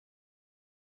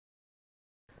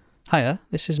Hiya,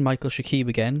 this is Michael Shakib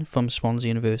again from Swansea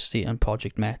University and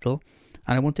Project Metal,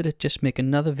 and I wanted to just make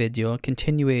another video, a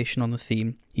continuation on the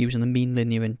theme, using the mean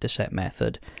linear intercept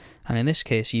method, and in this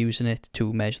case using it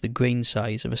to measure the grain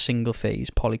size of a single phase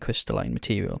polycrystalline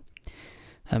material.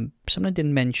 Something I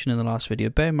didn't mention in the last video,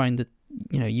 bear in mind that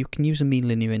you can use the mean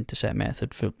linear intercept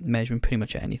method for measuring pretty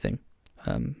much anything.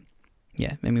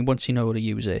 Yeah, I mean, once you know how to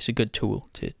use it, it's a good tool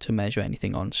to measure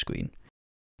anything on screen.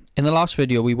 In the last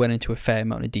video we went into a fair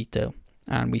amount of detail,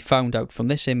 and we found out from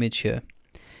this image here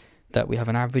that we have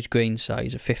an average grain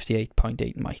size of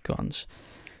 58.8 microns.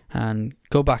 And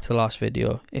go back to the last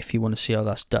video if you want to see how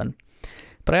that's done.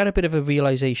 But I had a bit of a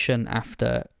realization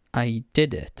after I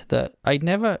did it that I'd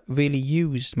never really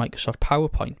used Microsoft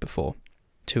PowerPoint before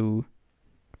to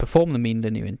perform the mean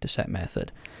linear intercept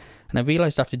method. And I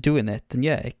realized after doing it, then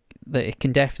yeah, that it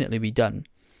can definitely be done.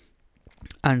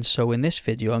 And so in this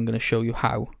video I'm going to show you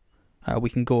how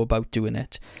we can go about doing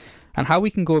it, and how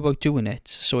we can go about doing it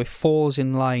so it falls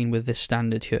in line with this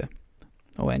standard here,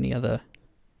 or any other,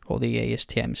 or the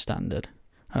ASTM standard.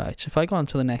 Alright, so if I go on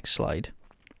to the next slide,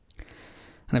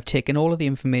 and I've taken all of the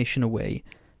information away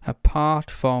apart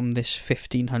from this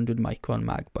 1500 micron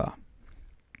mag bar,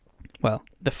 well,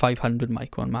 the 500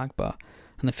 micron mag bar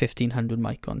and the 1500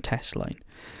 micron test line.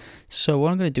 So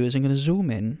what I'm going to do is I'm going to zoom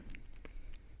in.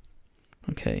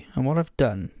 Okay, and what I've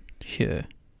done here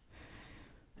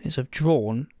is I've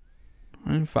drawn,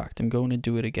 and in fact I'm going to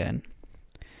do it again.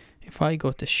 If I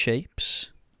go to shapes,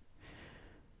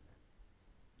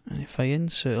 and if I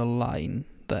insert a line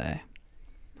there,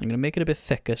 I'm going to make it a bit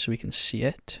thicker so we can see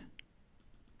it.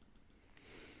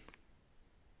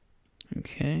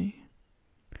 Okay,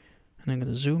 and I'm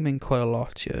going to zoom in quite a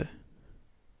lot here.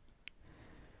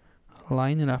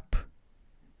 Line it up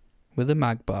with the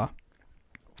mag bar,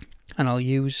 and I'll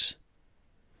use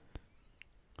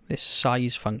this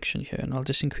size function here, and I'll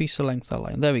just increase the length of that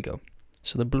line. There we go.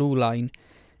 So the blue line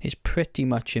is pretty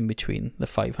much in between the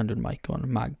 500 micron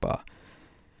mag bar,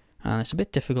 and it's a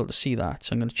bit difficult to see that,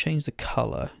 so I'm going to change the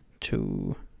color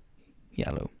to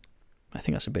yellow. I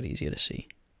think that's a bit easier to see.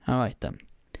 Alright then.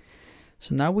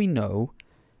 So now we know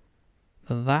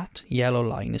that that yellow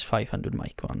line is 500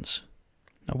 microns.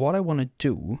 Now what I want to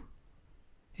do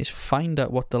is find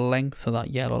out what the length of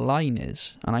that yellow line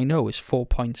is, and I know it's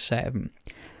 4.7.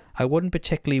 I wouldn't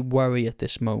particularly worry at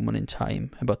this moment in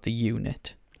time about the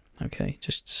unit. Okay,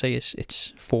 just say it's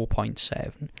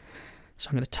 4.7. So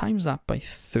I'm going to times that by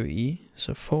 3.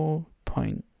 So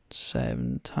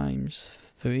 4.7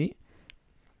 times 3,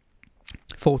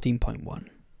 14.1.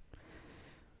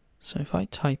 So if I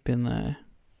type in there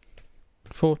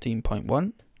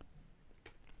 14.1,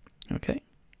 okay.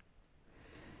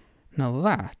 Now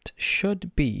that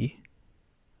should be,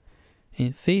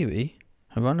 in theory,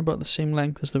 around about the same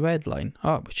length as the red line.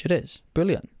 Oh, which it is.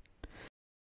 Brilliant.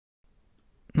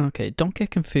 Okay, don't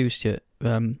get confused here,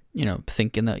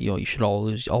 thinking that you should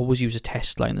always use a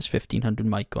test line that's 1500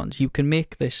 microns. You can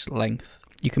make this length,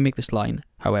 you can make this line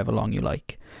however long you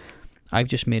like. I've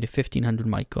just made it 1500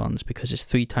 microns because it's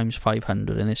 3 times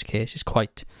 500 in this case. It's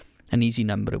quite an easy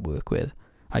number to work with.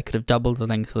 I could have doubled the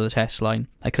length of the test line.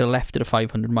 I could have left it at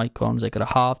 500 microns. I could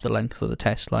have halved the length of the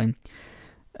test line.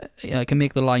 I can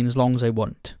make the line as long as I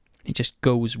want. It just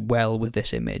goes well with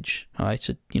this image. Alright,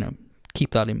 so,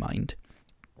 keep that in mind.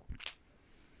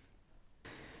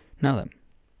 Now then,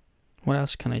 what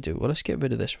else can I do? Well, let's get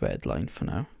rid of this red line for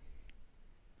now.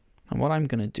 And what I'm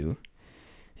going to do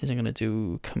is I'm going to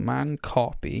do Command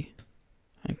Copy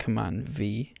and Command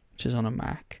V, which is on a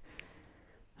Mac,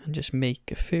 and just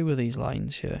make a few of these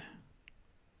lines here.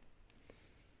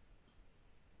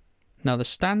 Now the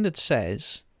standard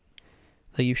says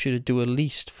that you should do at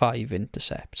least 5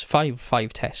 intercepts,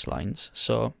 five test lines.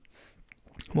 So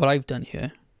what I've done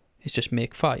here is just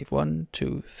make 5. 1,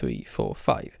 2, 3, 4,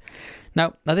 5.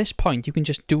 Now at this point you can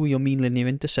just do your mean linear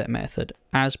intercept method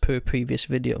as per previous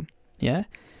video. Yeah,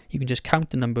 you can just count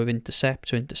the number of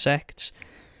intercepts or intersects,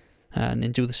 and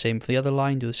then do the same for the other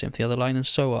line, do the same for the other line, and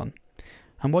so on.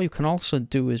 And what you can also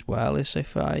do as well is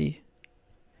if I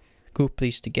group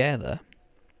these together,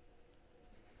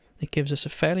 it gives us a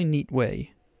fairly neat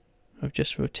way of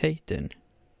just rotating.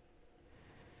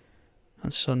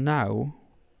 And so now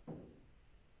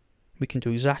we can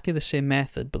do exactly the same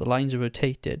method, but the lines are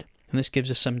rotated, and this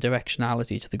gives us some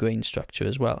directionality to the grain structure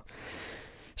as well.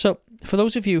 So for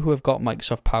those of you who have got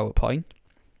Microsoft PowerPoint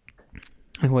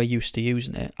and who are used to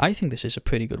using it, I think this is a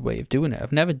pretty good way of doing it.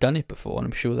 I've never done it before, and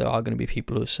I'm sure there are going to be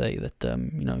people who say that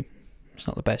it's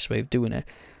not the best way of doing it.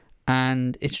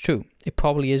 And it's true, it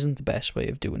probably isn't the best way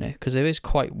of doing it, because there is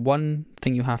quite one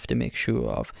thing you have to make sure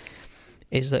of,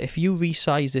 is that if you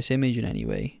resize this image in any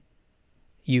way,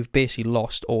 you've basically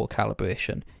lost all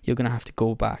calibration. You're going to have to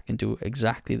go back and do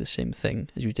exactly the same thing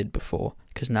as you did before,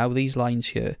 because now these lines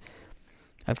here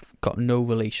have got no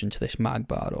relation to this mag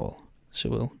bar at all. So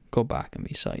we'll go back and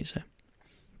resize it.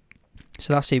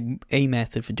 So that's a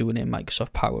method for doing it in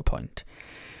Microsoft PowerPoint.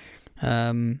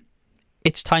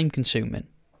 It's time consuming,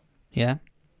 yeah?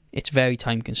 It's very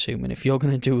time consuming. If you're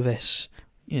going to do this,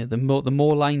 you know, the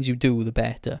more lines you do, the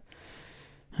better.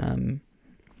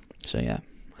 So yeah,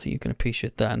 I think you can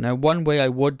appreciate that. Now, one way I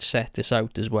would set this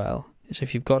out as well is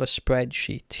if you've got a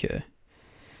spreadsheet here,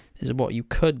 is what you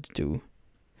could do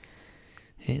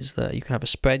is that you can have a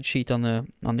spreadsheet on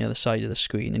the other side of the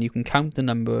screen, and you can count the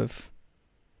number of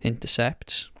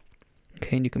intercepts.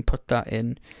 Okay, and you can put that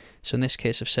in. So in this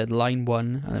case, I've said line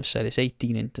 1, and I've said it's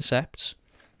 18 intercepts.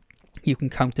 You can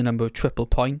count the number of triple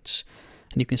points,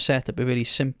 and you can set up a really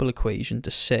simple equation to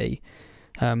say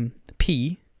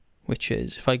P, which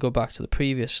is, if I go back to the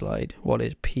previous slide, what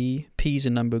is P? P is the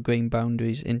number of grain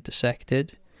boundaries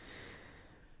intersected.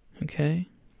 Okay.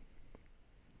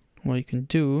 What you can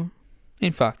do,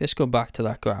 in fact, let's go back to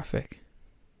that graphic.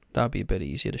 That'll be a bit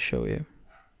easier to show you.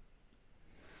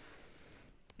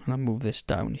 And I'll move this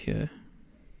down here.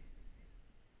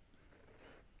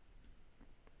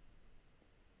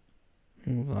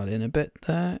 Move that in a bit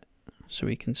there, so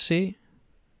we can see.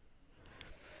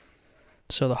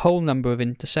 So the whole number of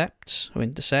intercepts, or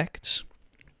intersects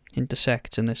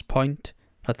in this point,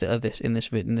 in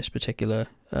this particular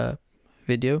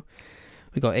video,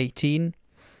 we got 18.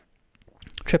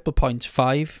 Triple points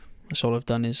 5. That's all I've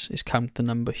done is count the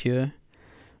number here,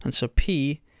 and so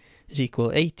P is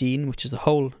equal 18, which is the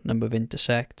whole number of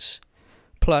intersects,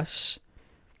 plus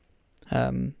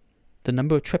the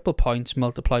number of triple points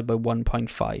multiplied by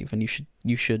 1.5, and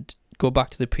you should go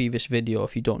back to the previous video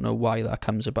if you don't know why that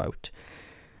comes about.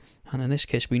 And in this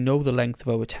case, we know the length of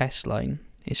our test line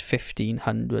is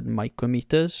 1500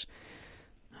 micrometers,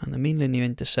 and the mean linear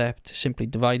intercept is simply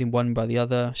dividing one by the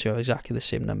other, so you have exactly the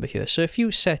same number here. So if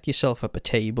you set yourself up a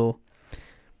table,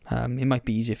 it might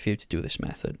be easier for you to do this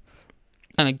method.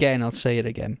 And again, I'll say it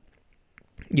again,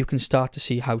 you can start to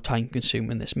see how time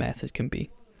consuming this method can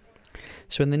be.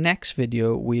 So in the next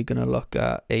video, we're going to look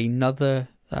at another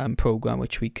program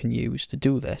which we can use to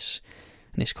do this,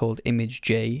 and it's called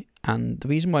ImageJ. And the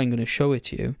reason why I'm going to show it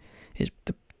to you is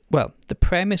the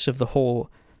premise of the whole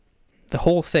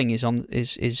thing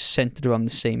is centered around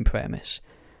the same premise.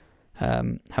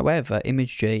 However,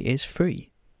 ImageJ is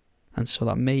free, and so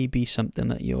that may be something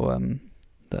that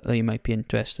you might be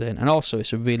interested in. And also,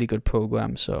 it's a really good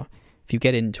program, so if you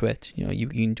get into it, you know, you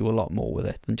can do a lot more with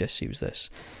it than just use this.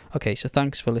 Okay, so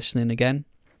thanks for listening again.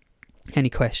 Any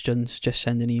questions, just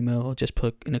send an email or just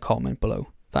put in a comment below.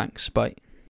 Thanks, bye.